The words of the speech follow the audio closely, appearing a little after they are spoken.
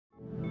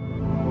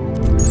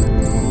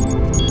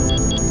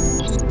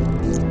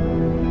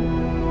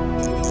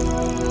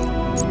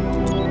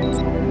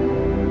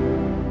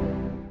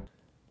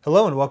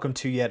Hello and welcome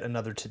to yet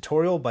another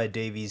tutorial by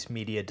Davies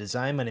Media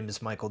Design. My name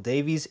is Michael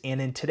Davies, and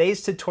in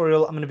today's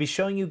tutorial I'm going to be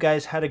showing you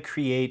guys how to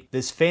create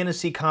this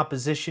fantasy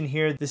composition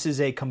here. This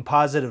is a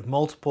composite of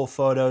multiple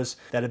photos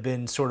that have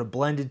been sort of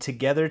blended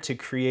together to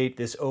create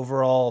this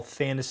overall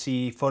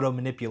fantasy photo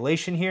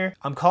manipulation here.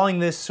 I'm calling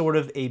this sort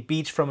of a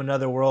beach from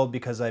another world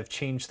because I've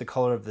changed the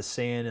color of the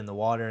sand and the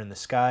water and the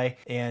sky,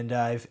 and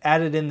I've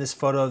added in this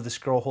photo of this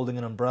girl holding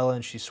an umbrella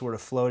and she's sort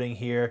of floating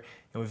here.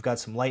 And we've got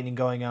some lightning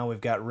going on, we've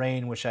got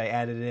rain, which I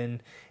added in,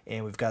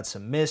 and we've got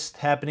some mist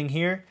happening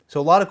here. So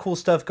a lot of cool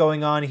stuff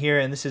going on here,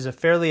 and this is a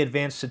fairly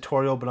advanced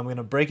tutorial, but I'm going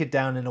to break it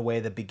down in a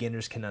way that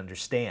beginners can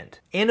understand.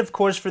 And of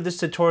course, for this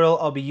tutorial,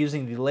 I'll be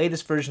using the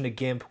latest version of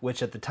GIMP,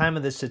 which at the time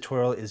of this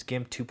tutorial is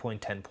GIMP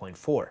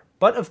 2.10.4.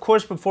 But of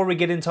course, before we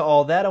get into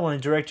all that, I want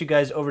to direct you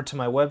guys over to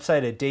my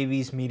website at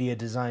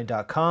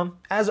daviesmediadesign.com.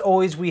 As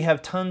always, we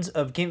have tons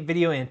of GIMP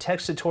video and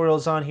text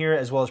tutorials on here,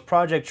 as well as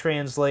Project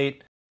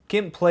Translate,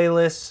 GIMP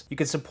playlists. You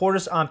can support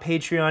us on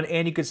Patreon,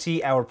 and you can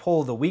see our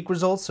poll of the week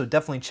results, so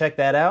definitely check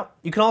that out.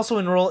 You can also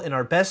enroll in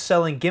our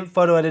best-selling GIMP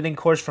photo editing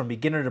course from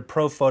beginner to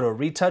pro photo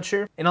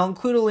retoucher, and I'll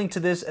include a link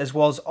to this as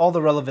well as all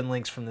the relevant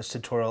links from this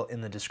tutorial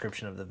in the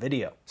description of the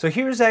video. So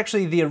here's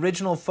actually the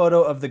original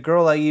photo of the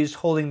girl I used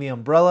holding the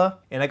umbrella,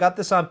 and I got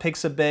this on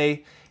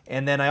Pixabay.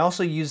 And then I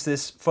also used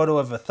this photo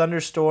of a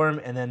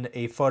thunderstorm and then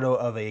a photo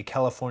of a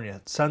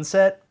California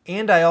sunset.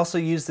 And I also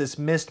used this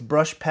mist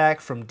brush pack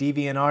from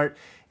DeviantArt,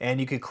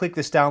 and you could click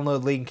this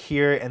download link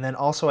here. And then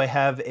also I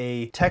have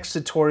a text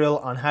tutorial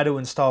on how to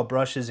install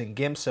brushes in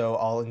GIMP, so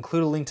I'll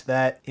include a link to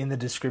that in the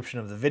description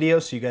of the video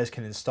so you guys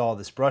can install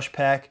this brush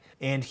pack.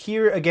 And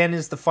here again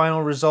is the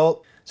final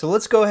result. So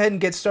let's go ahead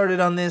and get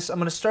started on this. I'm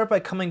going to start by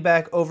coming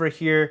back over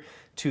here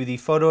to the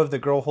photo of the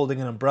girl holding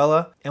an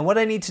umbrella. And what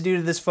I need to do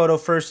to this photo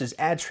first is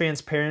add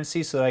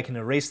transparency so that I can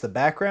erase the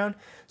background.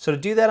 So to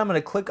do that, I'm going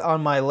to click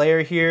on my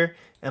layer here.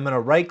 I'm going to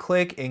right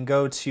click and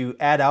go to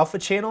Add Alpha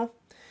Channel.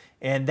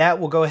 And that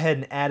will go ahead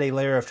and add a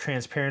layer of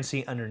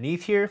transparency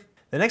underneath here.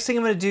 The next thing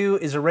I'm going to do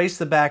is erase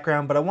the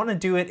background, but I want to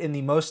do it in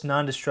the most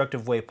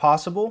non-destructive way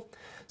possible.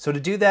 So to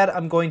do that,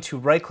 I'm going to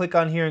right click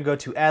on here and go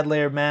to Add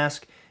Layer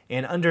Mask.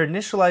 And under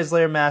Initialize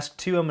Layer Mask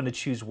 2, I'm going to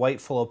choose White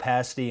Full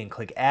Opacity and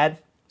click Add.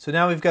 So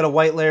now we've got a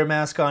white layer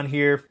mask on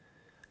here.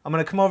 I'm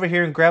going to come over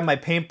here and grab my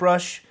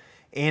paintbrush,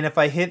 and if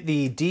I hit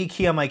the D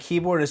key on my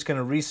keyboard, it's going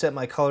to reset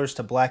my colors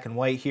to black and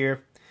white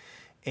here.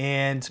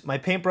 And my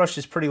paintbrush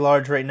is pretty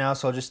large right now,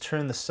 so I'll just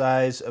turn the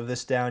size of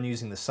this down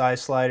using the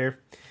size slider.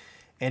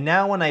 And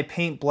now when I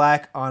paint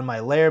black on my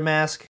layer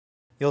mask,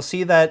 you'll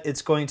see that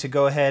it's going to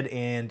go ahead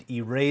and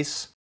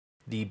erase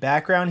the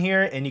background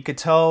here, and you could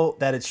tell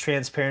that it's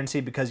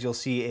transparency because you'll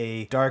see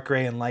a dark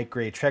gray and light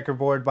gray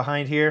checkerboard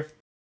behind here.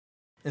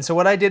 And so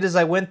what I did is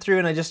I went through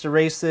and I just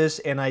erased this,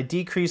 and I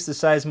decreased the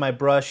size of my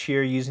brush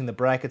here using the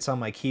brackets on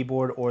my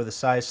keyboard or the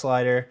size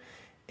slider.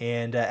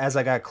 And as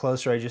I got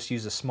closer, I just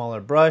used a smaller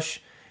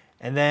brush.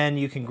 And then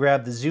you can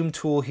grab the zoom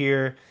tool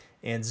here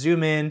and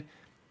zoom in.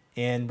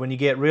 And when you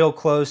get real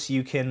close,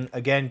 you can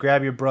again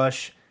grab your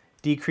brush,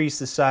 decrease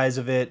the size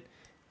of it,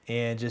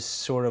 and just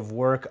sort of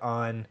work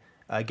on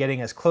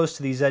getting as close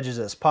to these edges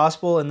as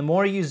possible. And the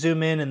more you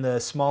zoom in and the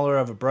smaller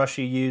of a brush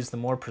you use, the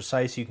more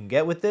precise you can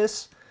get with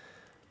this.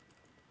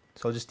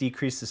 So I'll just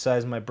decrease the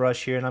size of my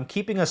brush here, and I'm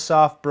keeping a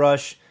soft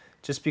brush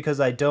just because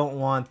I don't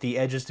want the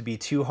edges to be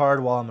too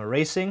hard while I'm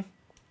erasing.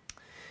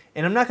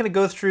 And I'm not going to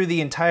go through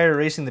the entire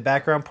erasing the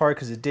background part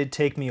because it did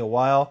take me a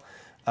while.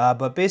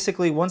 But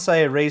basically, once I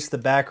erased the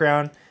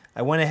background,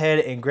 I went ahead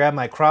and grabbed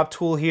my crop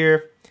tool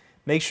here.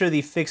 Make sure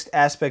the fixed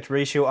aspect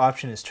ratio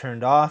option is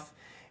turned off.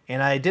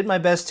 And I did my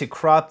best to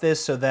crop this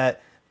so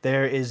that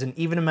there is an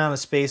even amount of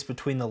space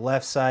between the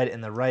left side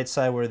and the right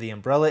side where the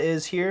umbrella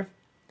is here.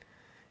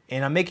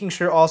 And I'm making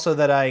sure also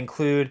that I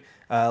include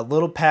a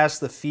little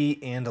past the feet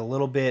and a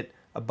little bit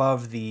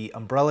above the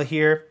umbrella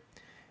here.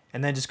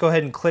 And then just go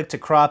ahead and click to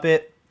crop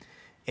it.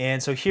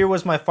 And so here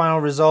was my final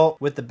result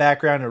with the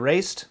background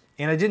erased.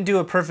 And I didn't do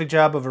a perfect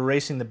job of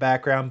erasing the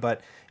background,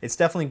 but it's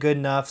definitely good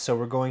enough, so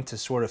we're going to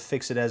sort of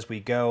fix it as we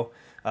go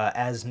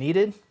as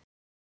needed.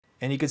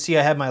 And you can see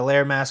I have my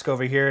layer mask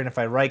over here, and if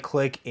I right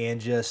click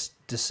and just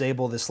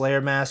disable this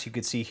layer mask, you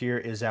can see here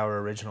is our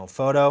original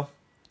photo.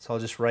 So I'll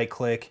just right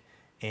click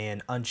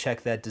and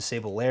uncheck that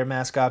disable layer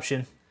mask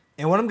option.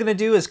 And what I'm going to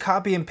do is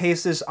copy and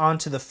paste this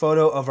onto the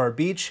photo of our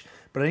beach,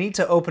 but I need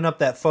to open up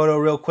that photo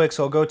real quick,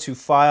 so I'll go to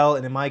File,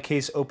 and in my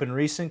case open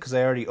Recent because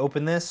I already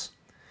opened this.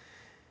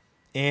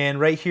 And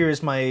right here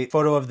is my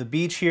photo of the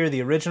beach here,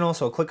 the original,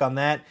 so I'll click on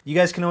that. You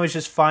guys can always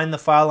just find the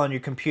file on your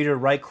computer,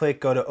 right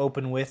click, go to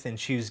Open With, and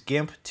choose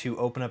GIMP to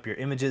open up your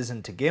images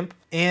into GIMP.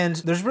 And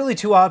there's really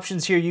two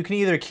options here. You can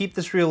either keep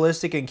this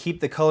realistic and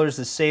keep the colors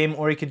the same,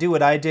 or you could do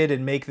what I did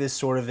and make this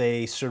sort of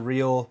a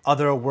surreal,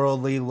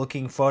 otherworldly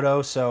looking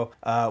photo. So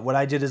what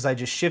I did is I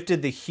just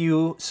shifted the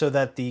hue so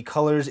that the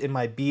colors in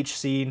my beach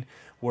scene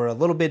were a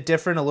little bit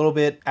different, a little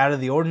bit out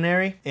of the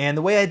ordinary. And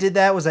the way I did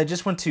that was I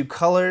just went to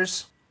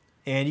Colors,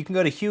 and you can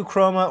go to Hue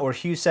Chroma or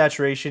Hue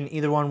Saturation,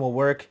 either one will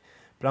work.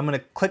 But I'm going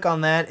to click on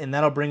that, and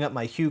that'll bring up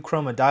my Hue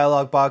Chroma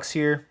dialog box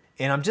here.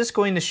 And I'm just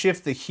going to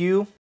shift the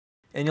hue.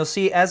 And you'll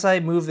see as I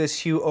move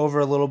this hue over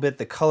a little bit,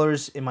 the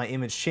colors in my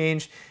image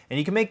change. And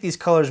you can make these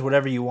colors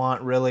whatever you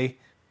want, really.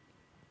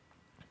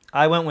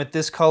 I went with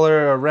this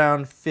color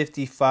around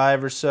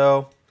 55 or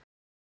so.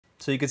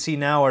 So you can see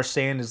now our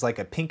sand is like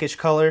a pinkish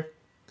color.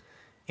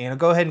 And I'll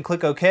go ahead and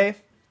click OK.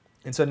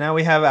 And so now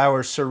we have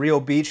our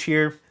surreal beach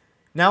here.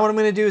 Now what I'm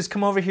going to do is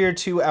come over here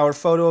to our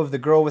photo of the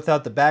girl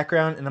without the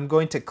background, and I'm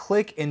going to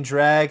click and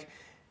drag,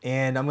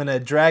 and I'm going to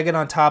drag it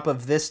on top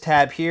of this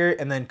tab here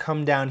and then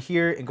come down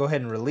here and go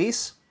ahead and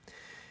release.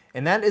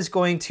 And that is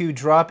going to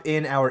drop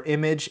in our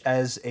image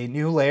as a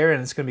new layer,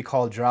 and it's going to be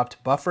called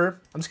dropped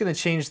buffer. I'm just going to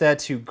change that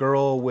to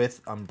girl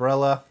with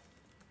umbrella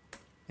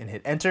and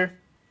hit enter.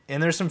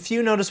 And there's some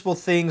few noticeable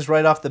things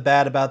right off the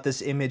bat about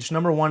this image.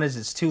 Number one is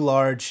it's too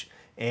large.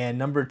 And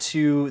number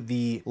two,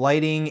 the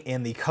lighting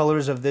and the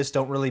colors of this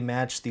don't really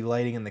match the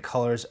lighting and the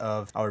colors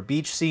of our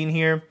beach scene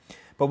here.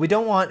 But we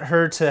don't want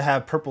her to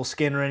have purple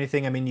skin or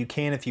anything. I mean, you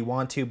can if you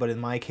want to, but in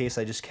my case,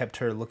 I just kept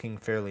her looking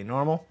fairly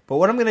normal. But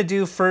what I'm gonna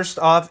do first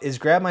off is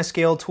grab my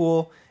scale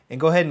tool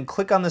and go ahead and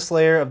click on this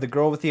layer of the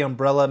girl with the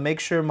umbrella. Make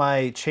sure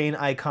my chain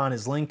icon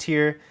is linked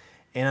here.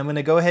 And I'm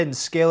gonna go ahead and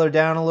scale her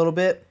down a little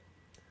bit.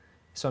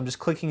 So I'm just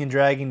clicking and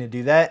dragging to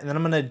do that. And then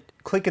I'm going to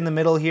click in the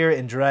middle here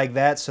and drag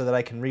that so that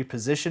I can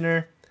reposition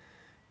her.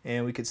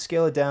 And we could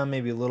scale it down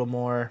maybe a little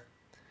more.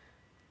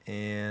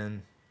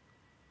 And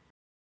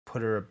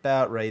put her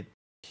about right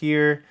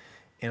here.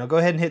 And I'll go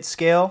ahead and hit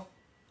scale.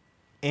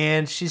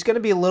 And she's going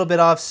to be a little bit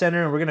off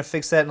center, and we're going to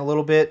fix that in a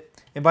little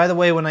bit. And by the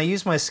way, when I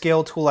used my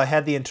scale tool, I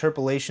had the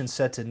interpolation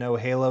set to no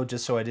halo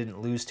just so I didn't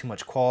lose too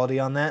much quality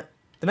on that.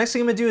 The next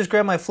thing I'm going to do is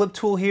grab my flip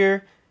tool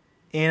here.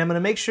 And I'm going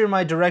to make sure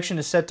my direction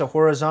is set to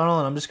horizontal,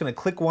 and I'm just going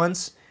to click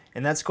once,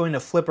 and that's going to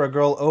flip our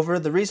girl over.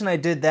 The reason I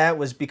did that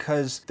was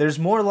because there's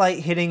more light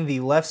hitting the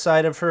left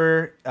side of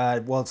her.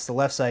 Well, it's the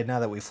left side now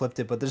that we flipped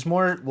it, but there's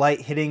more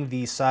light hitting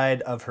the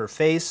side of her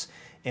face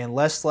and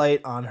less light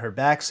on her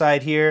back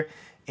side here.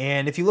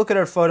 And if you look at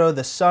our photo,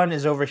 the sun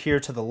is over here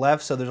to the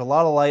left, so there's a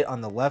lot of light on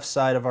the left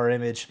side of our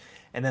image,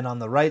 and then on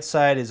the right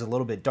side is a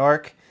little bit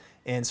dark.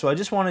 And so I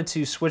just wanted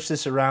to switch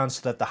this around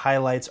so that the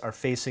highlights are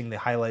facing the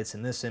highlights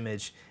in this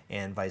image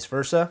and vice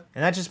versa.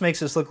 And that just makes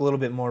this look a little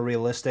bit more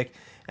realistic.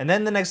 And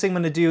then the next thing I'm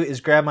going to do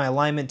is grab my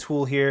alignment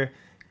tool here,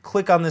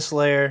 click on this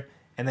layer,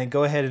 and then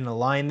go ahead and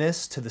align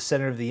this to the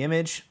center of the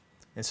image.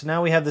 And so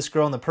now we have this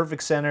girl in the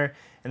perfect center.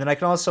 And then I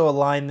can also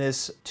align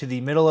this to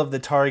the middle of the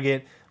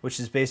target, which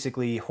is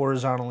basically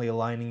horizontally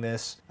aligning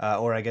this,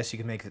 or I guess you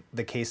can make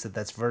the case that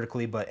that's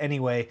vertically, but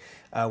anyway,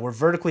 we're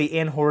vertically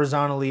and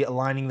horizontally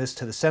aligning this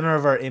to the center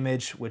of our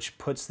image, which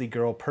puts the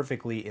girl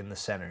perfectly in the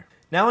center.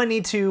 Now I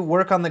need to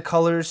work on the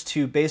colors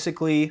to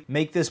basically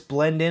make this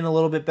blend in a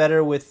little bit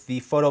better with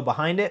the photo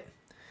behind it.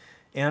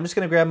 And I'm just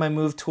going to grab my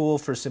move tool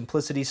for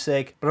simplicity's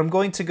sake, but I'm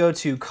going to go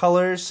to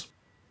colors,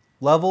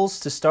 levels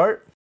to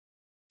start.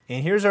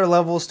 And here's our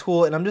levels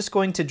tool, and I'm just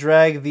going to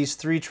drag these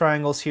three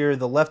triangles here.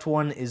 The left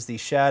one is the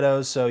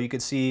shadows, so you can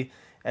see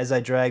as I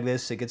drag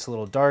this, it gets a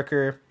little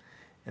darker.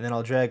 And then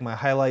I'll drag my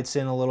highlights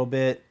in a little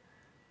bit,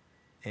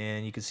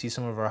 and you can see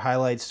some of our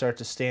highlights start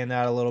to stand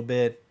out a little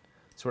bit.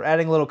 So we're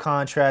adding a little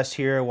contrast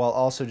here while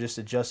also just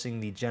adjusting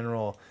the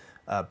general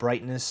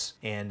brightness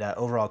and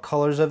overall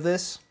colors of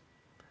this.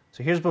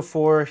 So here's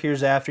before,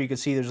 here's after. You can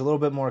see there's a little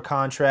bit more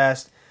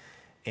contrast,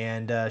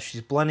 and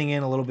she's blending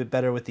in a little bit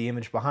better with the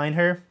image behind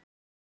her.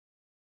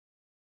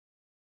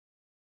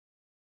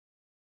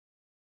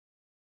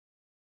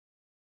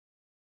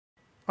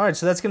 Alright,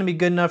 so that's going to be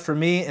good enough for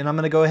me, and I'm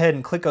going to go ahead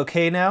and click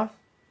OK now.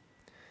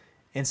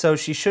 And so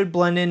she should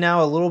blend in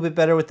now a little bit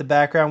better with the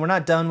background. We're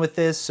not done with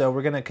this, so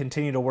we're going to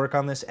continue to work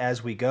on this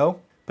as we go.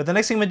 But the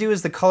next thing I'm going to do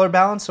is the color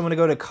balance. So I'm going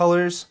to go to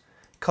Colors,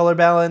 Color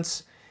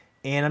Balance,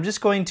 and I'm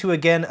just going to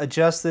again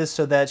adjust this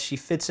so that she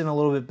fits in a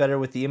little bit better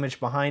with the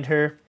image behind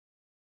her.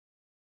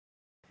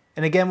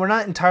 And again, we're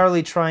not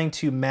entirely trying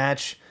to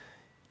match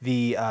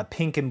the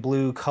pink and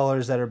blue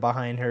colors that are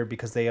behind her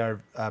because they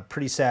are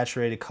pretty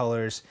saturated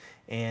colors,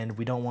 and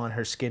we don't want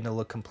her skin to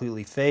look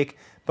completely fake.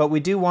 But we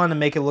do want to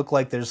make it look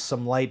like there's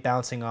some light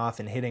bouncing off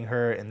and hitting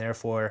her, and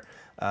therefore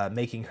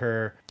making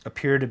her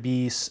appear to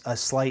be a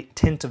slight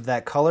tint of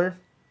that color.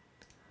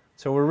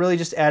 So we're really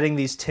just adding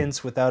these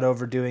tints without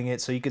overdoing it.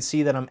 So you can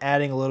see that I'm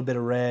adding a little bit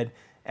of red,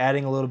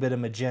 adding a little bit of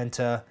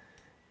magenta,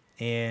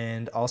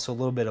 and also a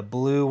little bit of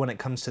blue when it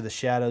comes to the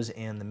shadows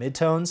and the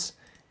midtones.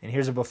 And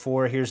here's a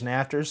before, here's an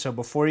after. So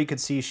before you could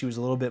see she was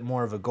a little bit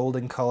more of a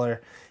golden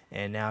color,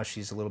 and now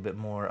she's a little bit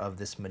more of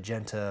this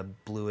magenta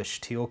bluish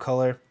teal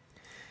color. And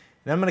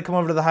then I'm going to come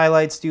over to the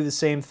highlights, do the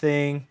same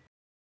thing.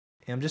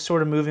 And I'm just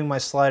sort of moving my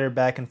slider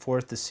back and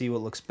forth to see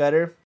what looks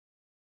better.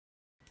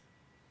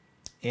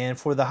 And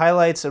for the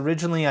highlights,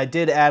 originally I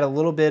did add a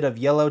little bit of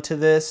yellow to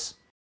this.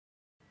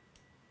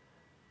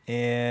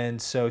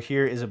 And so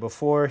here is a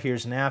before,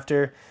 here's an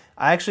after.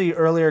 I actually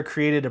earlier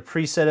created a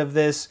preset of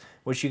this,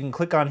 which you can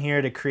click on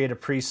here to create a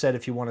preset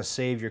if you want to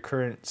save your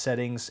current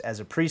settings as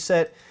a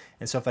preset.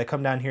 And so if I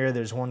come down here,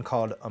 there's one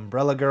called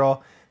Umbrella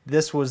Girl.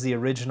 This was the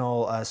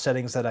original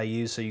settings that I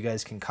used, so you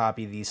guys can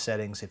copy these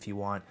settings if you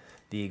want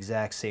the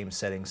exact same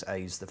settings I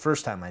used the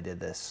first time I did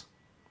this.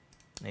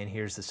 And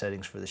here's the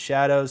settings for the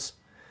shadows.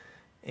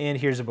 And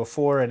here's a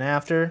before and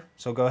after,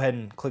 so go ahead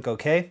and click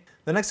OK.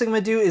 The next thing I'm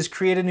going to do is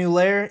create a new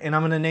layer, and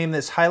I'm going to name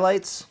this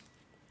Highlights.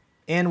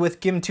 And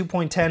with GIMP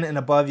 2.10 and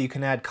above, you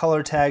can add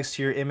color tags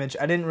to your image.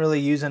 I didn't really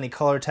use any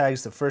color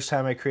tags the first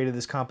time I created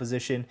this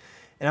composition.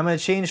 And I'm going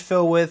to change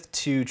fill width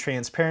to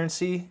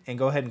transparency and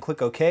go ahead and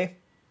click OK.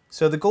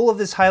 So the goal of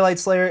this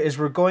highlights layer is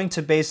we're going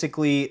to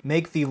basically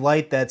make the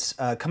light that's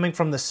coming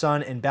from the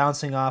sun and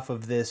bouncing off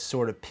of this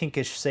sort of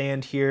pinkish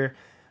sand here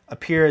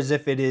appear as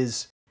if it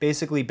is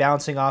basically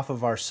bouncing off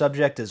of our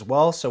subject as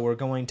well. So we're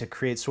going to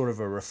create sort of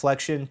a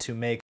reflection to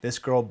make this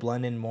girl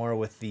blend in more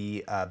with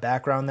the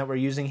background that we're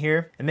using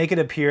here and make it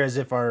appear as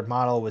if our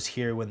model was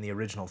here when the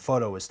original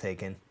photo was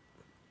taken.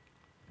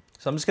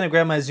 So I'm just going to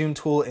grab my zoom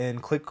tool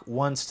and click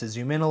once to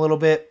zoom in a little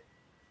bit.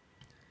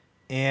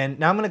 And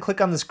now I'm going to click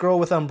on this girl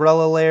with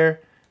umbrella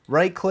layer,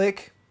 right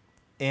click,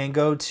 and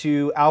go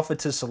to alpha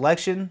to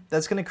selection.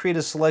 That's going to create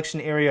a selection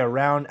area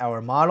around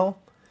our model.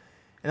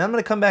 And I'm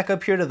going to come back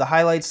up here to the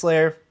highlights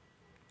layer.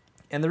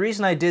 And the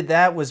reason I did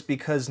that was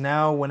because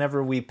now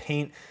whenever we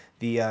paint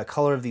the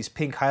color of these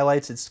pink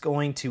highlights, it's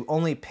going to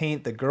only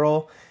paint the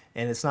girl,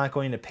 and it's not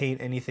going to paint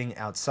anything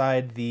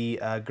outside the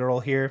girl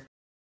here.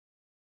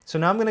 So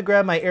now I'm going to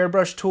grab my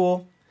airbrush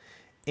tool,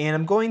 and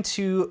I'm going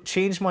to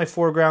change my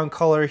foreground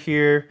color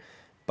here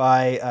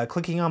by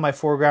clicking on my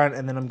foreground,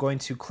 and then I'm going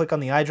to click on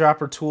the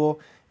eyedropper tool.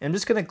 And I'm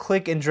just going to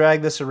click and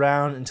drag this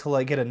around until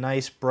I get a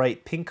nice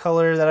bright pink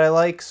color that I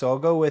like. So I'll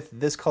go with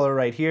this color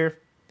right here,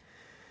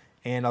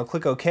 and I'll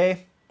click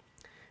OK.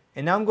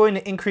 And now I'm going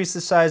to increase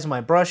the size of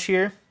my brush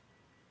here.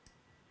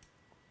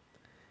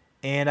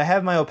 And I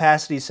have my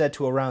opacity set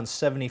to around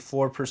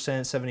 74%,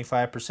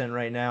 75%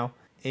 right now.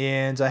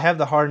 And I have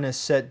the hardness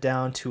set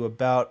down to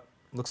about,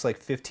 looks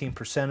like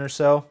 15% or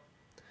so.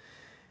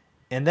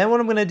 And then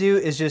what I'm going to do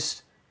is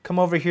just come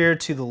over here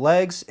to the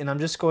legs, and I'm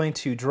just going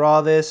to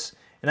draw this.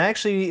 And I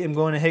actually am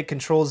going to hit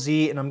Control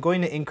Z, and I'm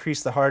going to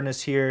increase the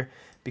hardness here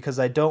because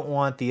I don't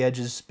want the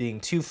edges being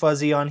too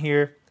fuzzy on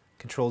here.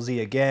 Control Z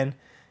again,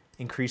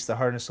 increase the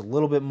hardness a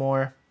little bit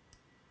more.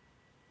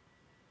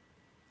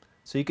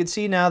 So you can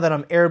see now that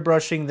I'm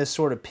airbrushing this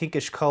sort of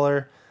pinkish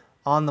color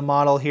on the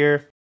model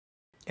here,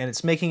 and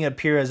it's making it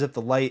appear as if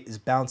the light is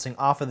bouncing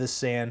off of the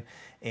sand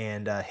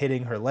and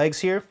hitting her legs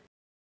here.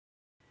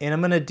 And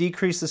I'm going to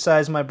decrease the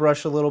size of my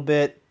brush a little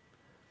bit.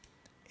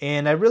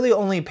 And I really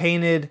only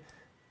painted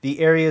the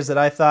areas that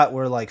I thought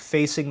were like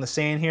facing the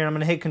sand here. I'm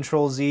going to hit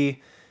Control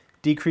Z,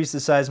 decrease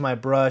the size of my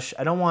brush.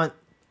 I don't want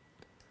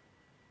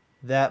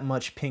that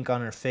much pink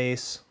on her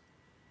face.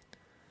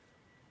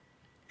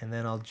 And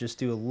then I'll just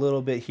do a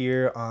little bit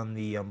here on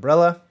the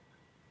umbrella.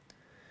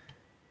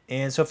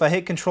 And so if I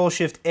hit Control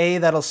Shift A,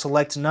 that'll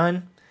select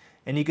none.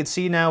 And you can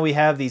see now we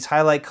have these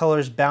highlight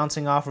colors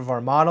bouncing off of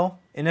our model.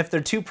 And if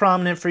they're too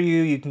prominent for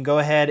you, you can go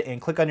ahead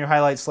and click on your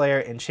highlights layer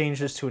and change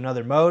this to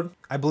another mode.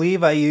 I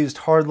believe I used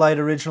hard light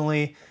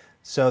originally,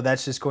 so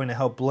that's just going to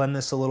help blend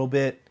this a little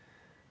bit.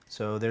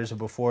 So there's a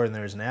before and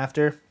there's an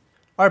after.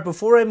 All right,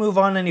 before I move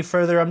on any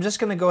further, I'm just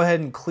going to go ahead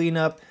and clean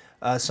up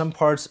some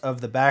parts of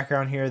the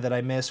background here that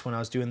I missed when I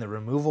was doing the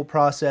removal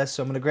process.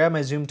 So I'm going to grab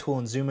my zoom tool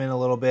and zoom in a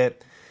little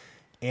bit.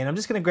 And I'm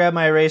just going to grab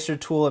my eraser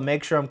tool and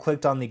make sure I'm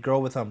clicked on the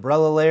girl with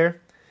umbrella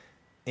layer.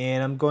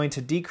 And I'm going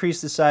to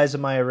decrease the size of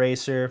my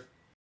eraser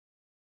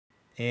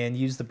and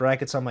use the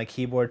brackets on my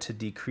keyboard to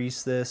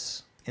decrease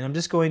this. And I'm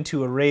just going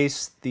to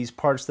erase these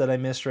parts that I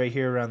missed right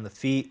here around the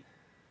feet,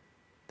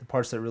 the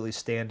parts that really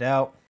stand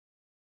out.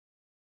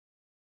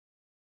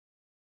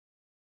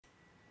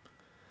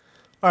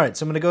 Alright,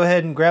 so I'm going to go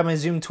ahead and grab my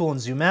zoom tool and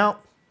zoom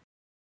out.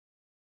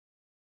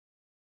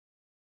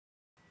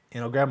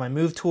 And I'll grab my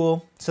move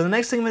tool. So the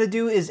next thing I'm going to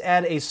do is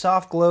add a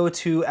soft glow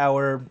to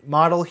our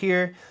model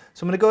here.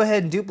 So I'm going to go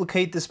ahead and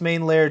duplicate this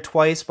main layer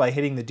twice by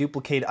hitting the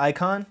duplicate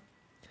icon.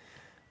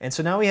 And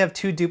so now we have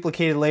two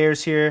duplicated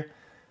layers here.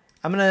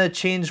 I'm going to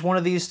change one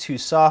of these to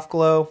soft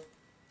glow.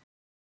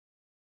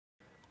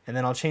 And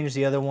then I'll change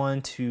the other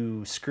one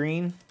to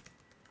screen.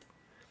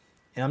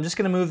 And I'm just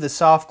going to move the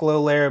soft glow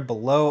layer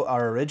below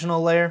our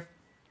original layer.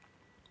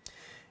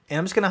 And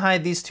I'm just going to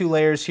hide these two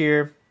layers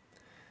here.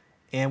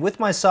 And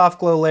with my soft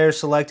glow layer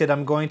selected,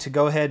 I'm going to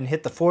go ahead and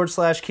hit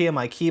the / key on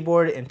my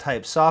keyboard and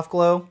type soft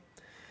glow.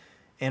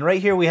 And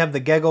right here we have the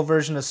Gaggle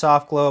version of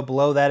soft glow.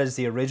 Below that is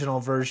the original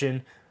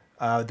version.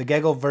 The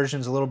Gaggle version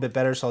is a little bit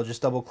better, so I'll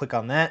just double click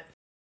on that.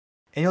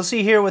 And you'll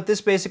see here what this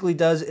basically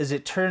does is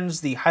it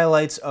turns the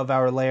highlights of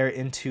our layer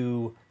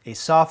into a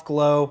soft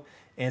glow.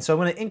 And so I'm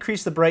going to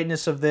increase the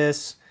brightness of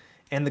this.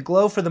 And the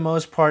glow for the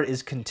most part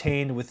is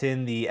contained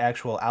within the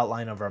actual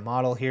outline of our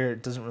model here.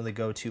 It doesn't really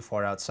go too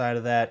far outside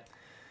of that.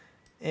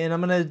 And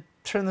I'm going to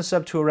turn this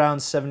up to around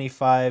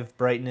 75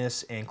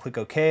 brightness and click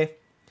OK.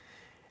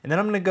 And then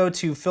I'm going to go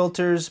to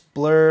Filters,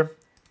 Blur,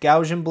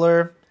 Gaussian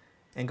Blur,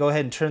 and go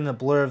ahead and turn the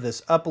blur of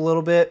this up a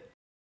little bit.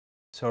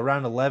 So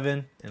around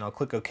 11, and I'll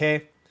click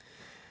OK.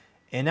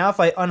 And now if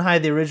I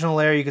unhide the original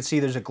layer, you can see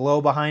there's a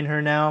glow behind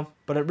her now,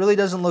 but it really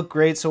doesn't look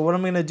great. So what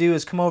I'm going to do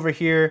is come over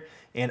here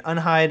and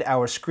unhide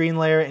our screen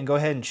layer and go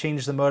ahead and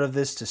change the mode of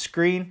this to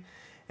screen.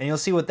 And you'll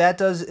see what that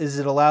does is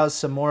it allows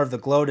some more of the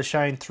glow to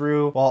shine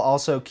through while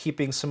also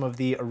keeping some of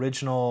the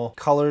original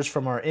colors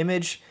from our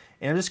image.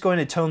 And I'm just going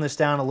to tone this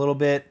down a little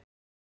bit.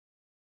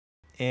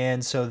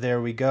 And so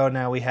there we go.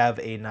 Now we have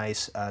a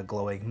nice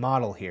glowing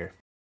model here.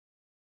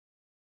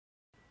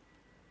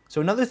 So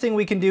another thing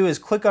we can do is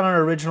click on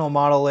our original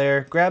model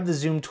layer, grab the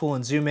zoom tool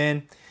and zoom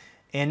in.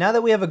 And now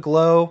that we have a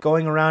glow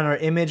going around our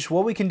image,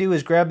 what we can do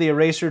is grab the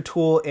eraser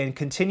tool and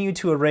continue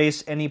to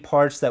erase any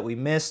parts that we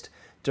missed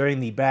during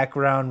the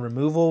background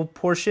removal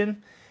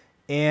portion.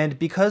 And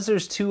because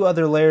there's two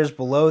other layers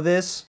below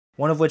this,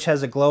 one of which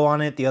has a glow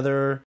on it, the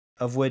other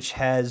of which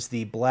has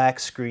the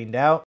black screened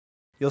out,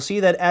 you'll see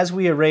that as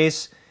we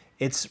erase,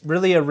 it's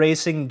really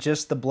erasing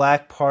just the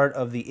black part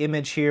of the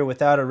image here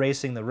without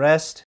erasing the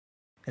rest.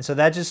 And so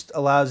that just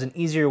allows an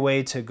easier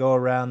way to go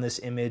around this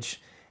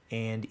image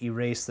and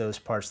erase those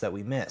parts that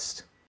we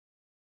missed.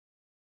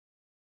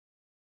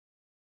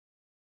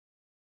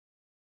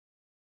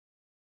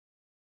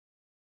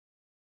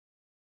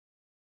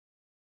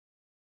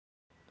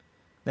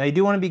 Now you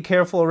do want to be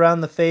careful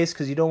around the face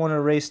because you don't want to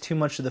erase too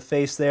much of the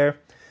face there,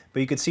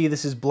 but you can see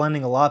this is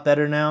blending a lot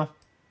better now.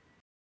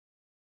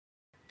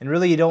 And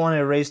really you don't want to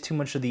erase too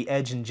much of the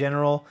edge in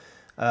general,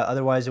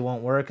 otherwise it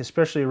won't work,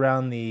 especially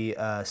around the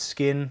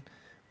skin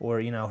or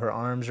her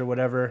arms or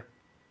whatever.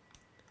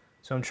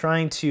 So I'm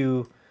trying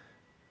to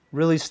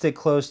really stick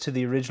close to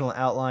the original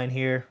outline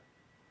here.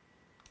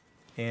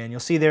 And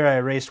you'll see there I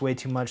erased way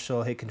too much, so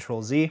I'll hit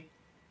Control Z.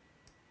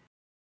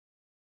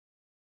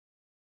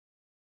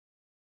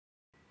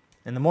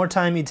 And the more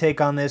time you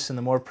take on this and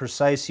the more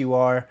precise you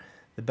are,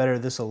 the better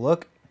this will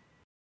look.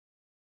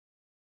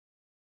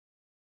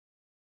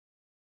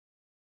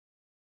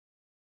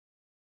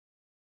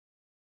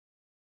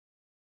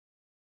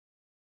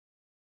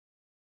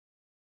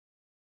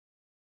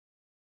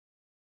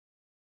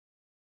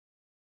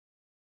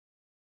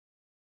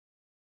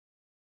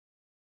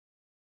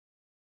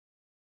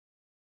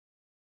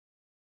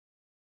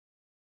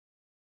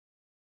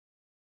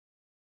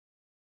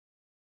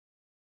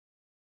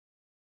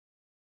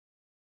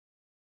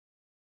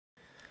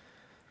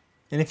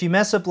 And if you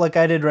mess up like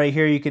I did right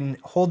here, you can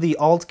hold the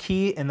Alt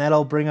key and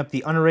that'll bring up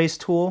the Unerase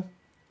tool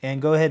and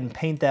go ahead and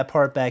paint that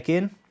part back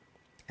in.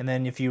 And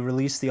then if you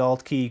release the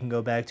Alt key, you can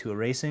go back to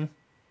erasing.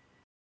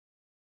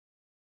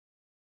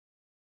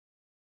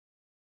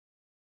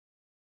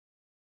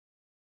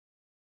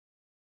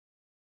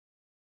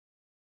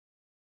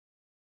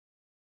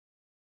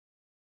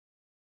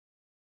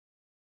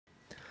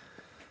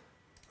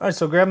 Alright,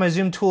 so grab my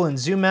zoom tool and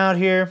zoom out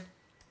here.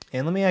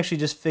 And let me actually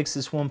just fix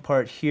this one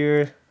part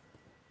here.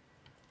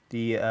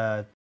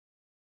 The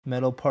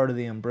metal part of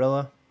the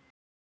umbrella.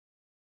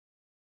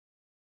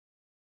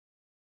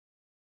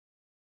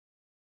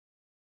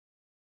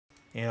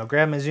 And I'll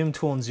grab my zoom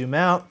tool and zoom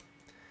out.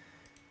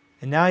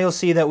 And now you'll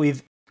see that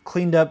we've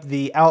cleaned up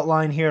the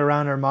outline here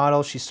around our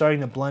model. She's starting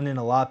to blend in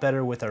a lot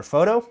better with our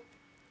photo.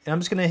 And I'm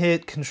just going to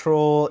hit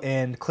Control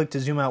and click to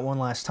zoom out one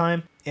last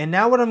time. And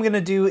now what I'm going to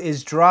do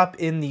is drop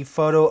in the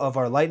photo of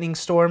our lightning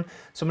storm.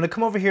 So I'm going to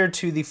come over here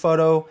to the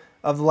photo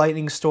of the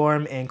lightning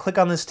storm and click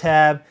on this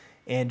tab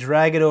and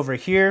drag it over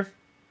here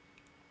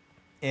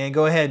and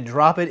go ahead and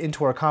drop it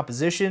into our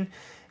composition.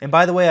 And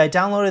by the way, I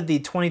downloaded the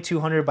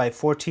 2200 by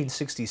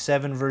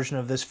 1467 version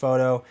of this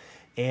photo,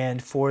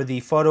 and for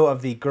the photo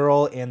of the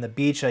girl and the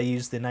beach I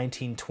used the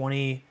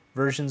 1920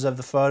 versions of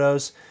the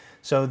photos.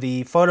 So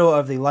the photo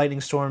of the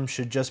lightning storm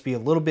should just be a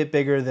little bit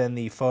bigger than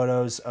the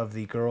photos of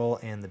the girl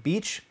and the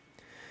beach.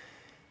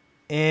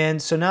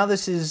 And so now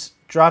this is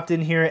dropped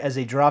in here as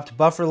a dropped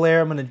buffer layer.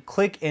 I'm going to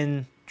click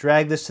and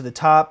drag this to the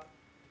top.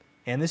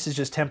 And this is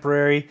just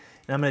temporary,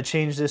 and I'm going to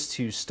change this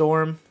to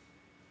storm.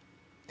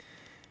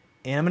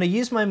 And I'm going to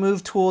use my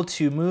move tool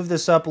to move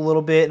this up a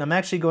little bit, and I'm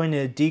actually going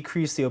to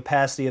decrease the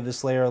opacity of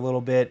this layer a little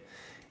bit.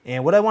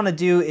 And what I want to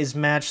do is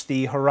match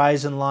the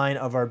horizon line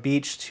of our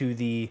beach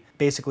to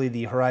basically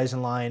the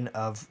horizon line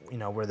of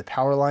where the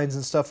power lines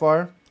and stuff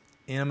are.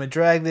 And I'm going to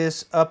drag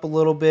this up a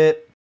little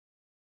bit,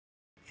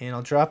 and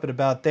I'll drop it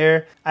about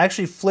there. I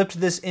actually flipped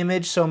this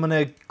image, so I'm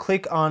going to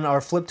click on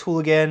our flip tool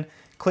again.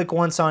 Click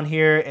once on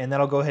here and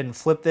that'll go ahead and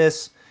flip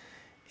this,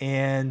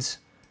 and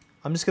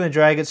I'm just going to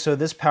drag it so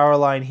this power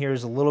line here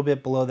is a little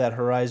bit below that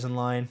horizon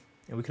line,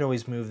 and we can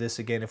always move this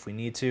again if we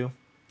need to.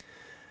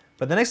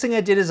 But the next thing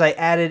I did is I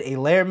added a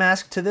layer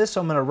mask to this,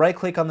 so I'm going to right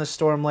click on the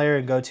storm layer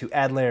and go to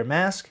add layer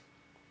mask,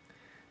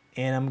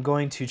 and I'm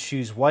going to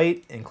choose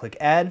white and click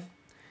add.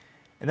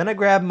 And then I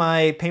grab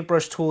my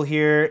paintbrush tool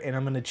here and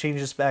I'm going to change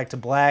this back to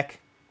black,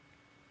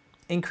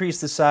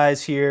 increase the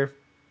size here.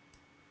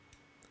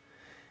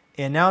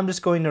 And now I'm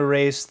just going to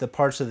erase the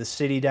parts of the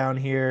city down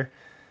here,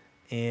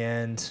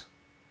 and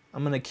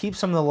I'm going to keep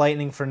some of the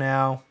lightning for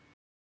now.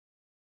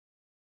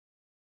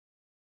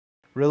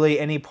 Really,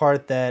 any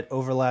part that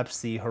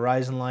overlaps the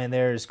horizon line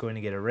there is going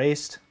to get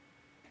erased.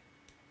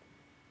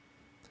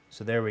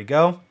 So there we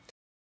go.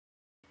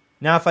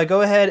 Now if I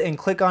go ahead and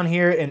click on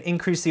here and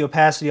increase the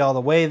opacity all the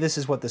way, this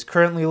is what this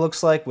currently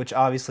looks like, which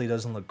obviously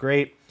doesn't look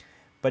great.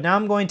 But now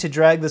I'm going to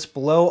drag this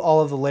below all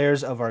of the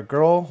layers of our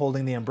girl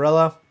holding the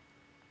umbrella.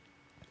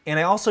 And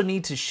I also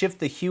need to shift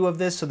the hue of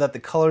this so that the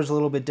color is a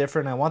little bit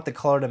different. I want the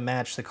color to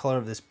match the color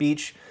of this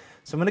beach.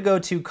 So I'm going to go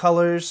to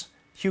Colors,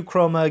 Hue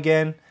Chroma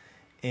again.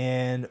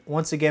 And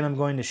once again, I'm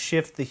going to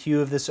shift the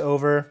hue of this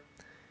over.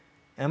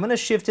 And I'm going to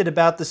shift it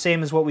about the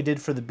same as what we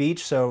did for the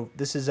beach. So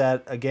this is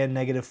at, again,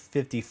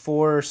 -54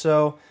 or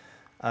so.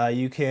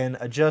 You can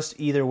adjust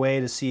either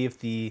way to see if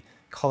the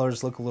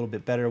colors look a little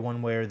bit better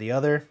one way or the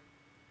other.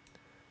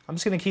 I'm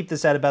just going to keep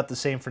this at about the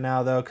same for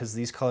now, though, because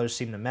these colors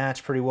seem to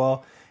match pretty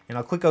well. And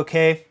I'll click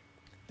OK.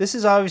 This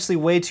is obviously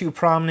way too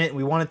prominent.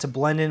 We want it to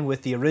blend in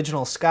with the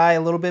original sky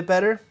a little bit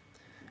better,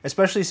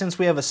 especially since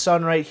we have a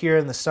sun right here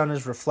and the sun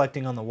is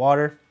reflecting on the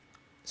water.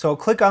 So I'll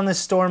click on this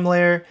storm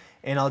layer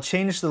and I'll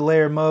change the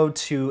layer mode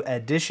to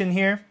addition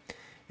here.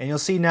 And you'll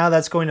see now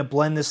that's going to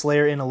blend this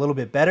layer in a little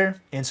bit better.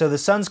 And so the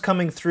sun's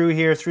coming through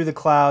here, through the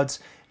clouds,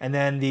 and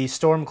then the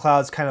storm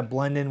clouds kind of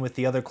blend in with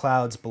the other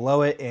clouds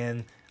below it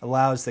and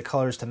allows the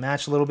colors to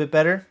match a little bit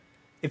better.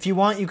 If you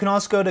want, you can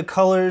also go to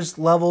Colors,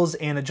 Levels,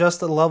 and adjust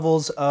the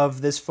levels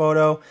of this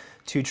photo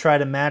to try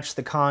to match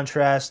the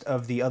contrast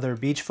of the other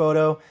beach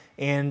photo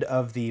and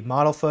of the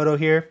model photo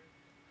here.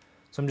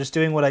 So I'm just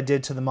doing what I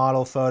did to the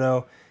model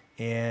photo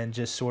and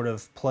just sort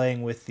of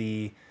playing with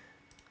the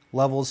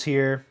levels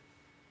here.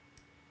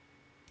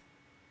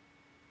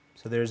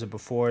 So there's a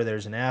before,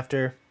 there's an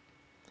after.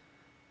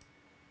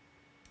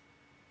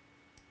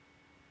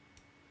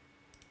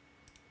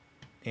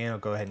 And I'll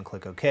go ahead and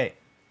click OK.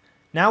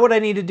 Now what I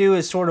need to do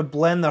is sort of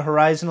blend the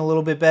horizon a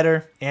little bit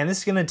better. And this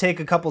is going to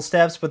take a couple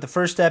steps, but the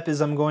first step is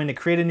I'm going to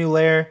create a new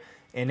layer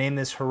and name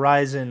this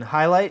Horizon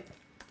Highlight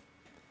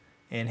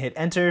and hit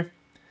Enter.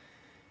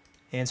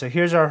 And so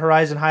here's our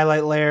Horizon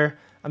Highlight layer.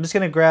 I'm just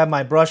going to grab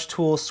my brush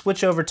tool,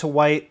 switch over to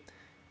white,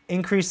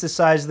 increase the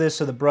size of this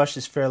so the brush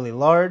is fairly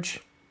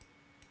large,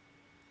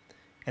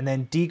 and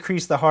then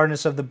decrease the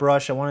hardness of the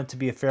brush. I want it to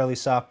be a fairly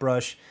soft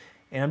brush.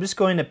 And I'm just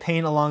going to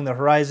paint along the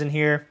horizon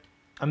here.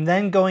 I'm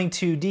then going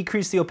to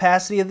decrease the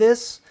opacity of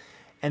this,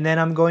 and then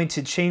I'm going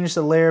to change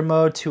the layer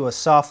mode to a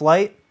soft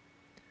light.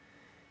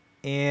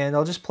 And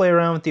I'll just play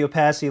around with the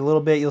opacity a little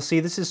bit. You'll see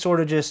this is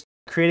sort of just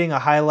creating a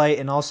highlight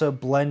and also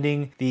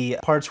blending the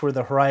parts where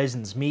the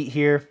horizons meet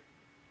here.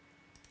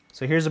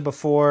 So here's a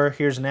before,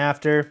 here's an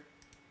after.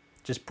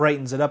 Just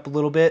brightens it up a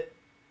little bit.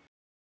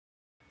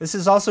 This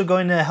is also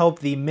going to help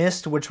the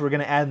mist, which we're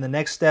going to add in the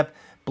next step,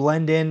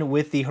 blend in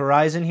with the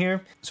horizon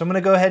here. So I'm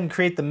going to go ahead and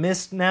create the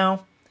mist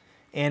now.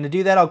 And to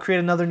do that, I'll create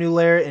another new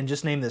layer and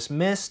just name this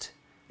Mist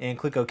and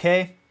click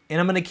OK. And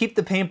I'm going to keep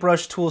the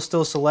paintbrush tool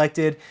still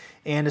selected.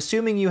 And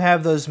assuming you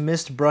have those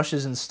mist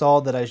brushes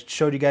installed that I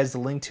showed you guys the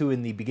link to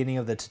in the beginning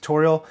of the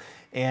tutorial.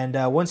 And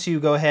once you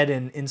go ahead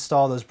and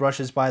install those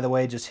brushes, by the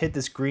way, just hit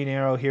this green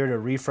arrow here to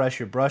refresh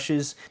your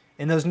brushes.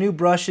 And those new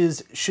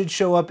brushes should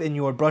show up in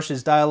your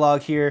brushes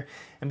dialog here.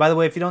 And by the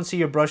way, if you don't see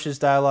your brushes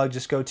dialog,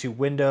 just go to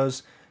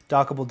Windows,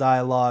 Dockable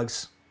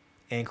Dialogs,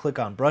 and click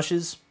on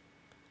Brushes.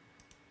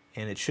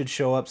 And it should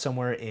show up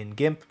somewhere in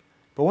GIMP.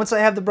 But once I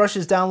have the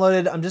brushes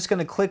downloaded, I'm just going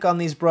to click on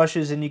these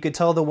brushes, and you can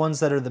tell the ones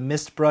that are the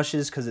mist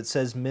brushes because it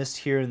says mist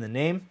here in the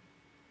name.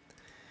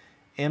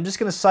 And I'm just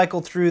going to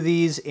cycle through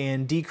these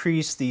and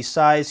decrease the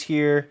size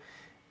here,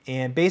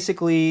 and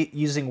basically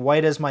using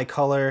white as my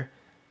color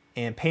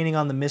and painting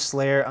on the mist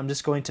layer, I'm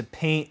just going to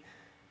paint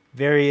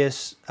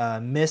various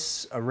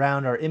mists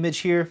around our image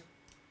here.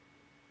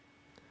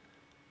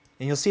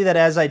 And you'll see that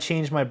as I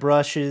change my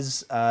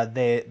brushes,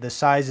 the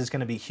size is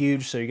going to be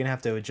huge, so you're going to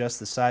have to adjust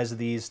the size of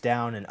these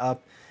down and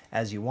up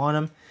as you want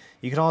them.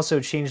 You can also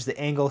change the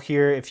angle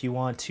here if you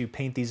want to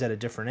paint these at a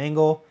different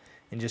angle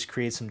and just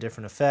create some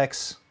different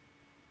effects.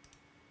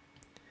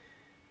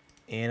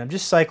 And I'm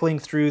just cycling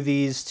through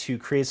these to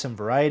create some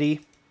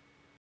variety.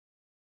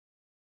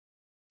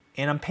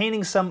 And I'm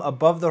painting some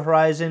above the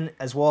horizon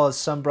as well as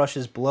some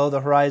brushes below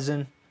the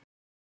horizon.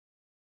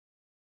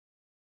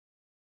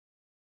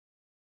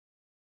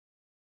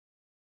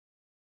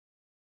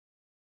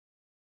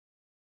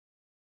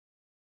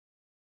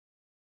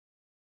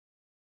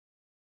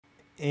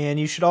 And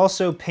you should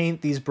also paint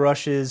these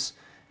brushes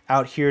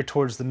out here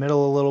towards the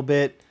middle a little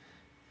bit.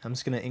 I'm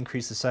just going to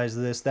increase the size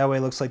of this. That way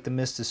it looks like the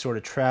mist is sort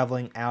of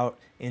traveling out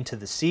into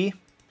the sea.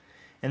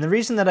 And the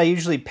reason that I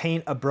usually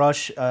paint a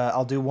brush,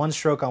 I'll do one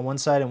stroke on one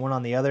side and one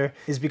on the other,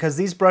 is because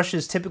these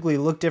brushes typically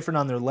look different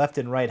on their left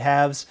and right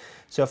halves.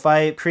 So if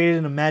I created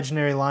an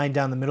imaginary line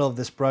down the middle of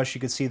this brush, you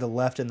could see the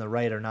left and the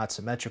right are not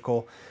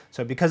symmetrical.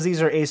 So because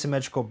these are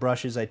asymmetrical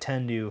brushes, I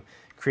tend to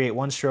create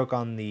one stroke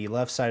on the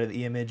left side of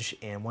the image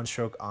and one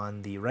stroke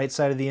on the right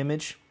side of the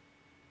image.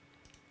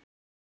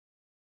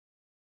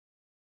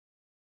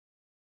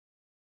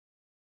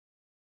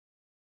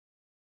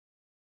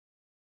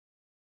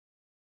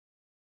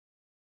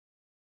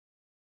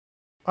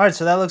 Alright,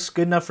 so that looks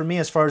good enough for me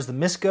as far as the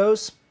mist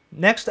goes.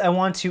 Next, I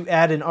want to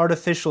add an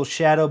artificial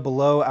shadow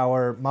below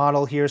our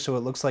model here so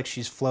it looks like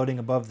she's floating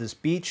above this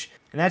beach.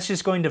 And that's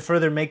just going to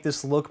further make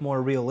this look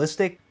more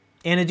realistic.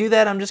 And to do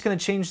that, I'm just going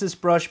to change this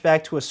brush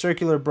back to a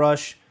circular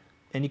brush.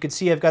 And you can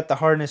see I've got the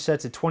hardness set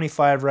to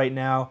 25 right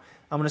now.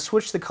 I'm going to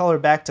switch the color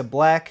back to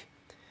black.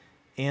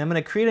 And I'm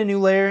going to create a new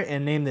layer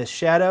and name this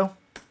shadow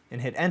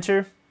and hit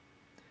enter.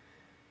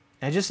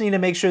 And I just need to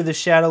make sure the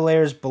shadow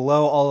layer is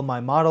below all of my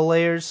model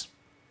layers.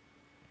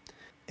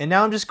 And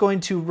now I'm just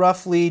going to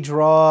roughly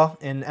draw,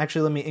 and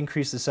actually let me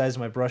increase the size of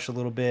my brush a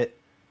little bit.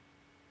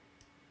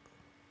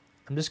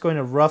 I'm just going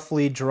to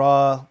roughly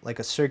draw like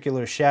a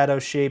circular shadow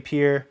shape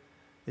here.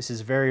 This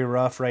is very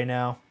rough right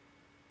now.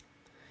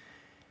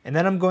 And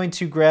then I'm going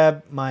to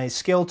grab my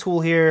scale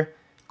tool here,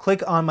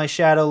 click on my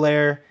shadow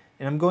layer,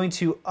 and I'm going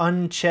to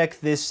uncheck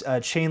this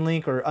chain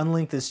link or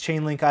unlink this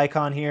chain link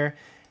icon here,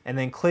 and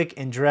then click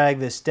and drag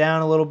this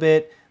down a little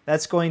bit.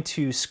 That's going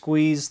to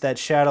squeeze that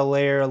shadow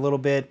layer a little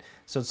bit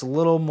so it's a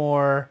little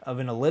more of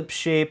an ellipse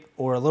shape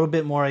or a little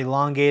bit more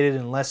elongated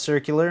and less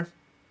circular.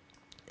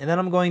 And then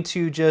I'm going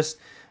to just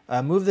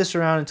move this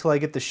around until I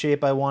get the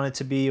shape I want it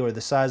to be or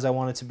the size I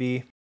want it to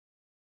be.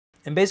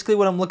 And basically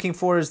what I'm looking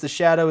for is the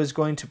shadow is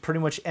going to pretty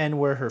much end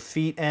where her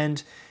feet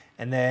end,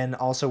 and then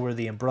also where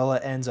the umbrella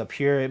ends up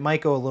here. It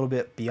might go a little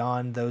bit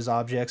beyond those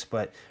objects,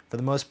 but for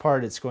the most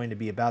part it's going to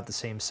be about the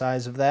same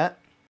size of that.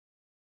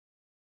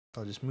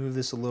 I'll just move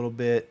this a little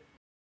bit,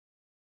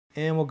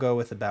 and we'll go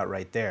with about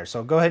right there. So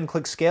I'll go ahead and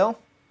click scale.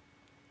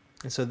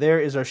 And so there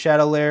is our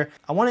shadow layer.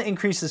 I want to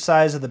increase the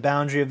size of the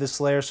boundary of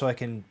this layer so I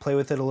can play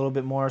with it a little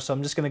bit more. So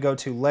I'm just going to go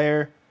to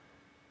layer,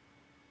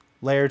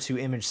 layer to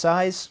image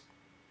size.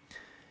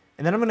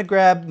 And then I'm going to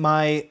grab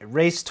my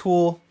erase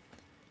tool,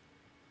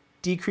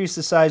 decrease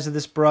the size of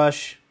this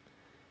brush,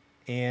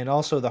 and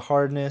also the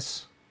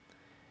hardness.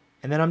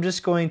 And then I'm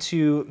just going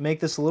to make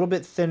this a little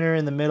bit thinner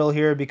in the middle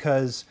here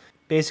because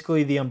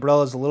basically the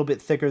umbrella is a little bit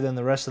thicker than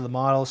the rest of the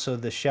model, so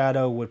the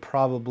shadow would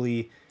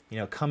probably,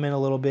 come in a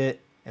little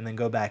bit and then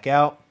go back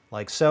out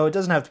like so. It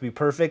doesn't have to be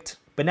perfect.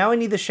 But now I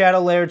need the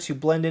shadow layer to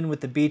blend in with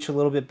the beach a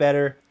little bit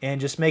better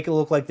and just make it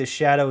look like the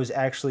shadow is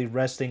actually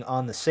resting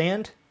on the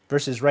sand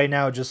versus right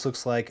now it just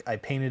looks like I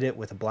painted it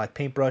with a black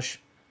paintbrush.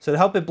 So to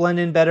help it blend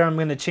in better, I'm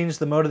going to change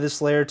the mode of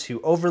this layer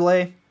to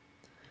overlay.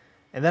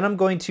 And then I'm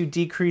going to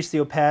decrease the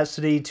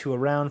opacity to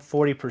around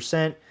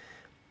 40%.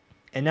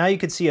 And now you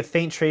can see a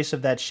faint trace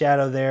of that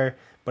shadow there,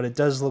 but it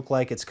does look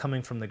like it's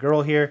coming from the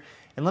girl here.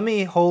 And let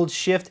me hold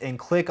shift and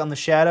click on the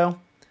shadow,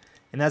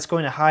 and that's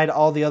going to hide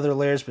all the other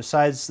layers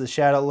besides the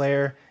shadow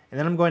layer. And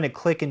then I'm going to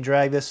click and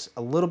drag this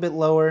a little bit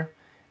lower,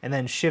 and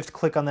then shift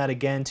click on that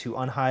again to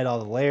unhide all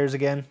the layers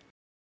again.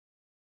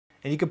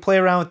 And you can play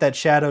around with that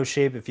shadow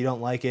shape if you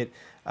don't like it,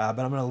 but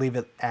I'm going to leave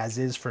it as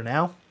is for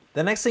now.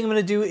 The next thing I'm going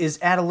to do is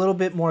add a little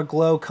bit more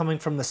glow coming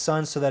from the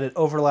sun so that it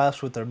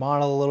overlaps with their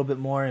model a little bit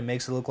more and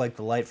makes it look like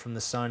the light from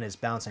the sun is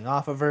bouncing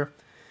off of her.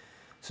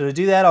 So to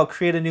do that, I'll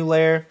create a new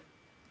layer,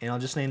 and I'll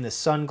just name this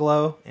Sun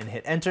Glow and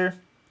hit enter.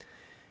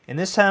 And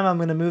this time I'm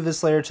going to move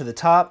this layer to the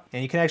top,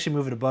 and you can actually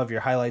move it above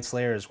your highlights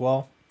layer as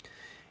well.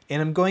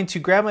 And I'm going to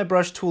grab my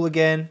brush tool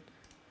again,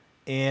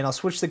 and I'll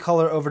switch the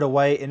color over to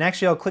white. And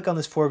actually I'll click on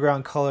this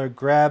foreground color,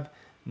 grab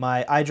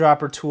my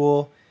eyedropper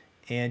tool,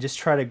 and just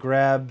try to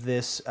grab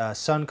this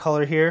sun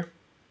color here.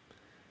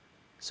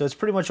 So it's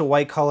pretty much a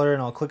white color,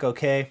 and I'll click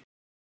OK.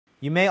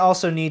 You may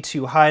also need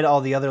to hide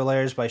all the other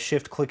layers by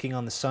shift clicking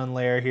on the sun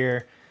layer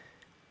here.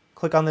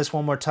 Click on this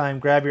one more time,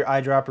 grab your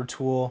eyedropper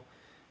tool,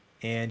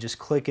 and just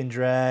click and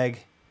drag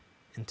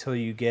until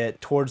you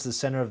get towards the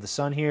center of the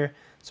sun here.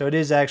 So it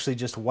is actually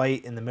just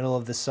white in the middle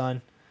of the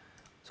sun.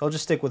 So I'll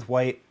just stick with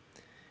white,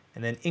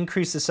 and then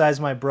increase the size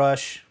of my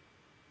brush.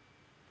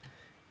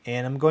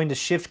 And I'm going to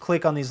shift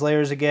click on these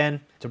layers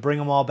again to bring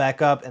them all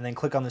back up, and then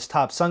click on this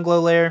top sun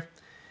glow layer.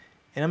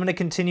 And I'm going to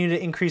continue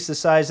to increase the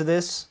size of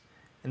this,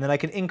 and then I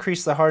can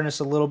increase the hardness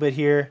a little bit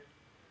here.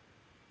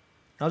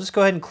 I'll just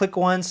go ahead and click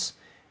once,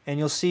 and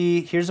you'll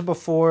see here's a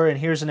before and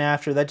here's an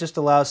after. That just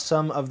allows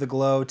some of the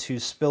glow to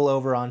spill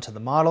over onto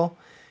the model.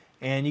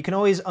 And you can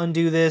always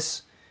undo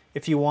this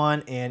if you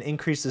want and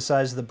increase the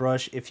size of the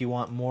brush if you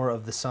want more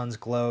of the sun's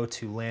glow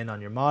to land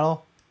on your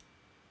model.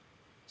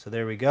 So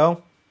there we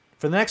go.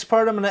 For the next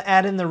part, I'm going to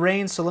add in the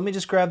rain, so let me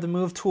just grab the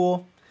move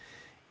tool.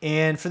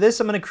 And for this,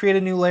 I'm going to create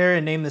a new layer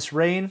and name this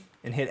rain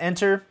and hit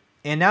enter.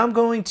 And now I'm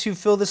going to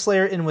fill this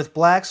layer in with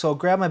black, so I'll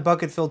grab my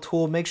bucket fill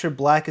tool, make sure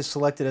black is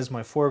selected as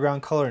my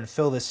foreground color, and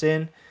fill this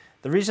in.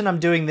 The reason I'm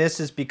doing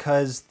this is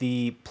because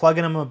the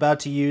plugin I'm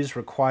about to use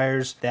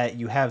requires that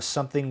you have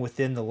something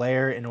within the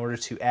layer in order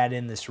to add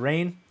in this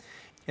rain.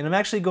 And I'm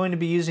actually going to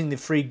be using the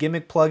free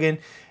Gimmick plugin,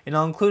 and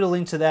I'll include a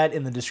link to that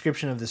in the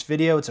description of this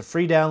video. It's a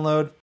free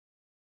download.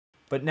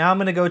 But now I'm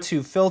going to go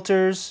to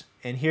Filters,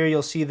 and here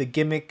you'll see the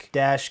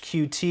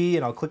Gimmick-QT,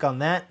 and I'll click on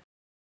that.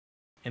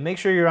 And make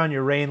sure you're on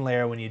your rain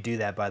layer when you do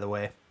that, by the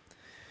way.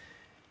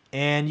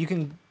 And you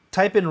can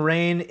type in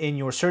rain in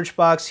your search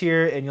box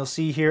here, and you'll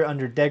see here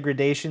under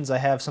degradations I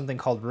have something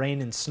called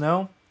rain and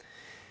snow.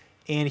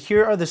 And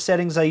here are the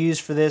settings I use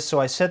for this. So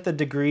I set the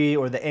degree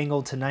or the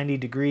angle to 90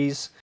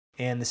 degrees.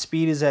 and the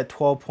speed is at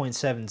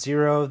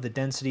 12.70, the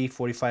density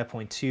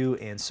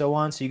 45.2, and so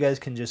on. So you guys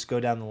can just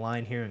go down the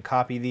line here and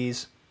copy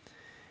these.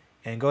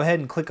 And go ahead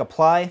and click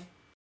apply.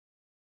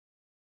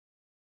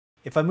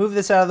 If I move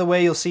this out of the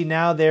way, you'll see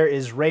now there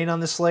is rain on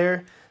this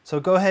layer. So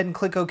go ahead and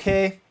click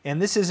OK.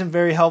 And this isn't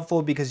very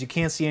helpful because you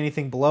can't see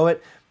anything below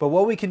it. But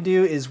what we can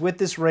do is with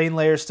this rain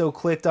layer still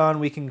clicked on,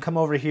 we can come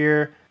over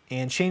here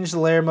and change the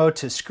layer mode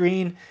to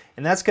screen.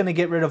 And that's going to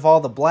get rid of all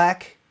the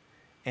black.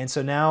 And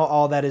so now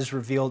all that is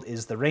revealed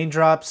is the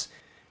raindrops.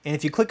 And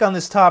if you click on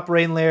this top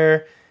rain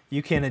layer,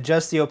 you can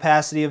adjust the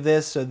opacity of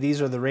this. So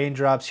these are the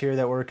raindrops here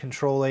that we're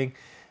controlling.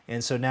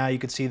 And so now you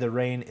can see the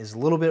rain is a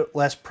little bit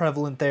less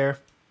prevalent there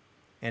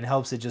and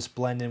helps it just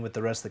blend in with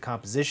the rest of the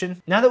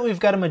composition. Now that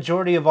we've got a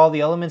majority of all the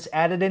elements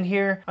added in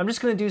here, I'm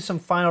just gonna do some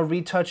final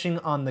retouching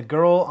on the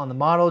girl, on the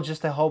model,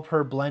 just to help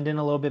her blend in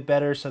a little bit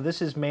better. So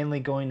this is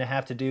mainly going to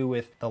have to do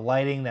with the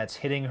lighting that's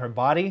hitting her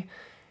body.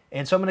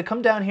 And so I'm gonna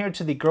come down here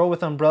to the girl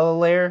with umbrella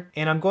layer,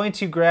 and I'm going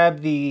to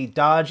grab the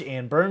dodge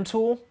and burn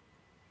tool.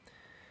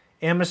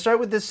 And I'm gonna start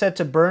with this set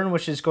to burn,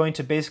 which is going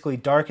to basically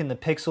darken the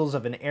pixels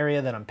of an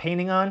area that I'm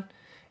painting on.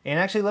 And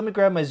actually, let me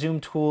grab my zoom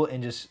tool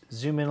and just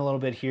zoom in a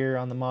little bit here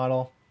on the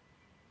model.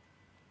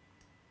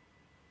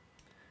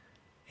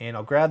 And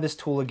I'll grab this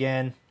tool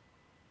again.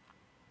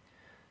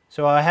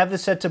 So I have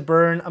this set to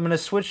burn. I'm going to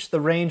switch the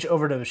range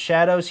over to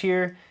shadows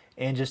here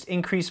and just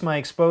increase my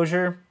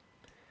exposure.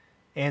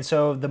 And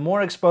so the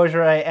more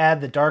exposure I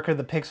add, the darker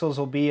the pixels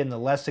will be, and the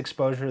less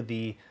exposure,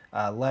 the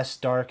less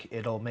dark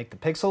it'll make the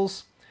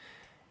pixels.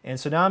 And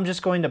so now I'm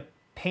just going to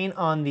paint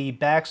on the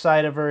back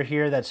side of her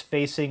here that's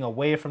facing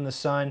away from the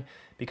sun,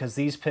 because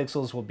these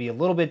pixels will be a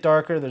little bit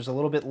darker. There's a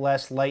little bit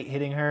less light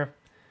hitting her.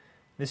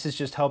 This is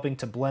just helping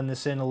to blend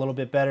this in a little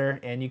bit better,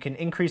 and you can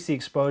increase the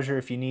exposure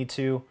if you need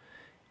to.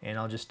 And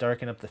I'll just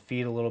darken up the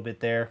feet a little bit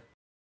there.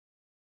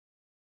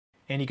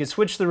 And you can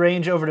switch the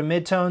range over to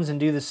midtones and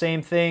do the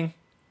same thing.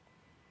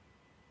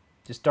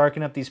 Just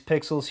darken up these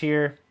pixels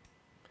here.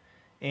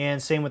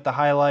 And same with the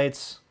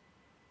highlights.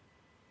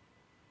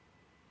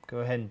 Go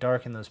ahead and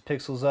darken those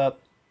pixels up.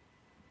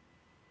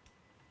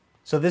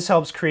 So this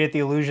helps create the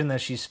illusion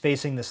that she's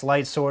facing this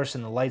light source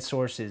and the light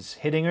source is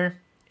hitting her.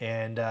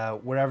 And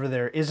wherever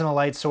there isn't a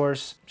light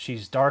source,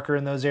 she's darker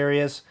in those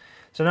areas.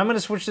 So now I'm going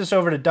to switch this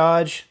over to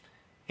dodge,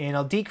 and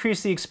I'll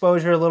decrease the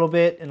exposure a little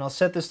bit, and I'll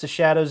set this to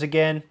shadows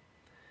again.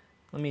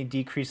 Let me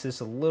decrease this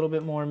a little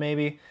bit more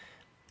maybe.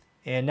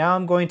 And now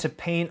I'm going to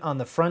paint on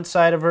the front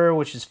side of her,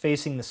 which is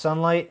facing the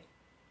sunlight.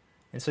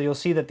 And so you'll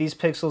see that these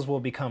pixels will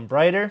become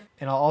brighter,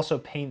 and I'll also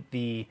paint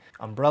the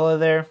umbrella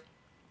there.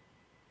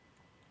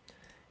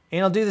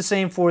 And I'll do the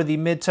same for the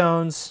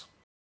midtones.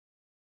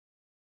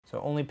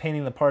 So only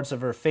painting the parts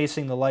of her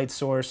facing the light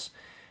source,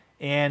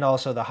 and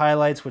also the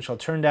highlights, which I'll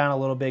turn down a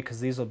little bit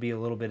because these will be a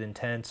little bit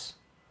intense.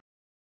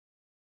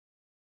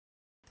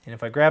 And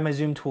if I grab my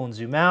zoom tool and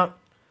zoom out,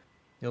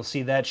 you'll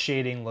see that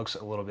shading looks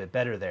a little bit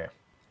better there.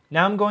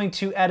 Now I'm going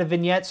to add a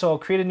vignette, so I'll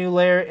create a new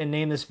layer and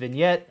name this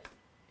vignette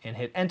and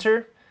hit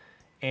enter.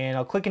 And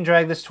I'll click and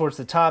drag this towards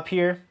the top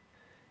here.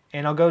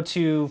 And I'll go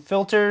to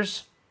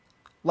filters,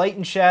 light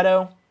and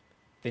shadow,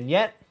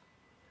 vignette.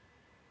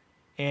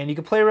 And you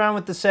can play around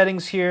with the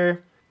settings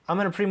here. I'm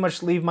going to pretty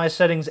much leave my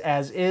settings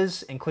as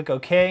is and click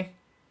OK.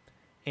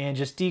 And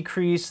just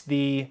decrease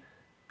the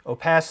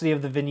opacity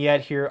of the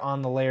vignette here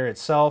on the layer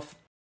itself.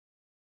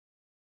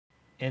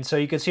 And so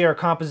you can see our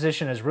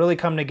composition has really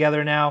come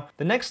together now.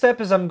 The next step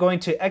is I'm going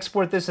to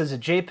export this as a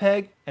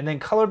JPEG and then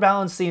color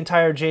balance the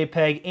entire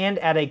JPEG and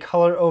add a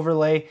color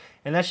overlay.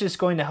 And that's just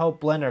going to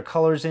help blend our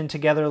colors in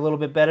together a little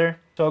bit better.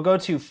 So I'll go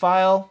to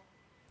File,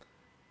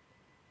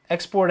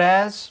 Export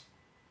As,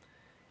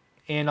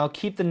 and I'll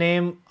keep the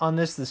name on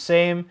this the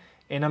same.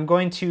 And I'm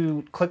going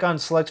to click on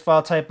Select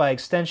File Type by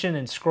extension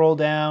and scroll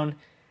down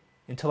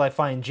until I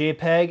find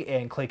JPEG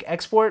and click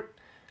Export.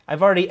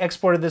 I've already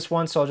exported this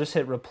one, so I'll just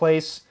hit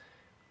Replace.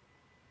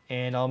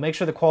 And I'll make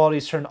sure the quality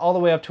is turned all the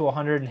way up to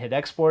 100 and hit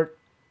Export.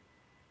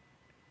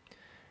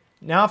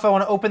 Now if I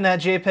want to open that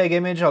JPEG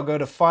image, I'll go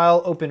to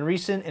File, Open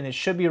Recent, and it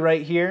should be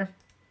right here.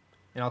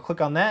 And I'll click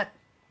on that.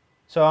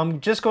 So I'm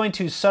just going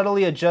to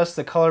subtly adjust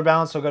the color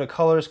balance. So I'll go to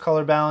Colors,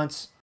 Color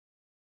Balance.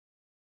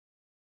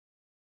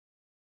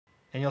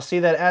 And you'll see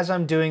that as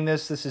I'm doing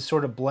this, this is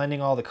sort of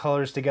blending all the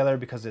colors together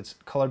because it's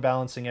color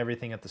balancing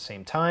everything at the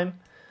same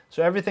time.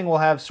 So everything will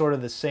have sort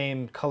of the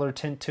same color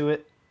tint to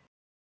it.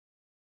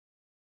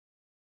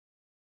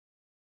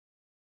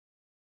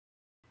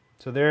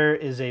 So there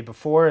is a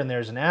before and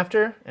there's an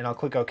after, and I'll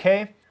click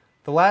OK.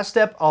 The last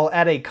step, I'll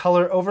add a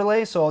color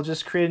overlay. So I'll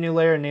just create a new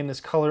layer and name this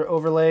Color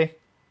Overlay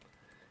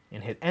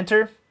and hit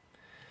Enter.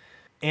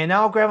 And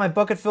now I'll grab my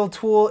bucket fill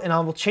tool and I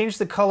will change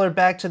the color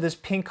back to this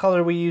pink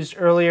color we used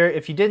earlier.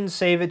 If you didn't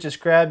save it, just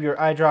grab your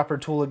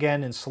eyedropper tool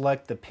again and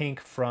select the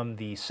pink from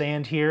the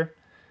sand here.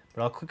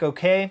 But I'll click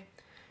OK,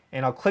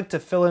 and I'll click to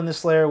fill in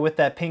this layer with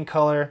that pink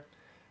color.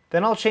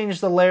 Then I'll change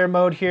the layer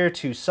mode here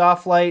to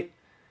soft light,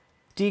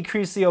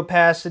 decrease the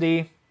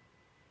opacity.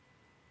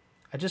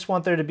 I just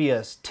want there to be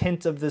a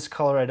tint of this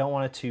color. I don't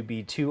want it to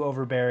be too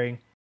overbearing.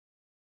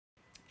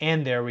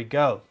 And there we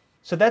go.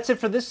 So that's it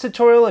for this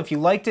tutorial. If you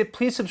liked it,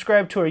 please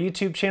subscribe to our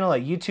YouTube channel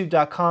at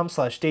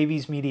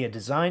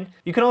youtube.com/daviesmediadesign.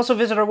 You can also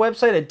visit our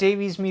website at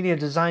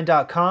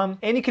daviesmediadesign.com,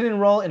 and you can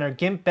enroll in our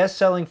GIMP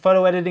best-selling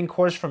photo editing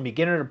course from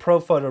beginner to pro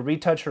photo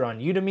retoucher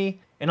on Udemy,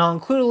 and I'll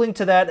include a link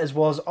to that as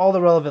well as all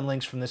the relevant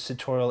links from this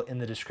tutorial in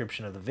the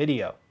description of the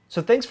video.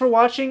 So thanks for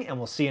watching, and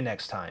we'll see you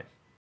next time.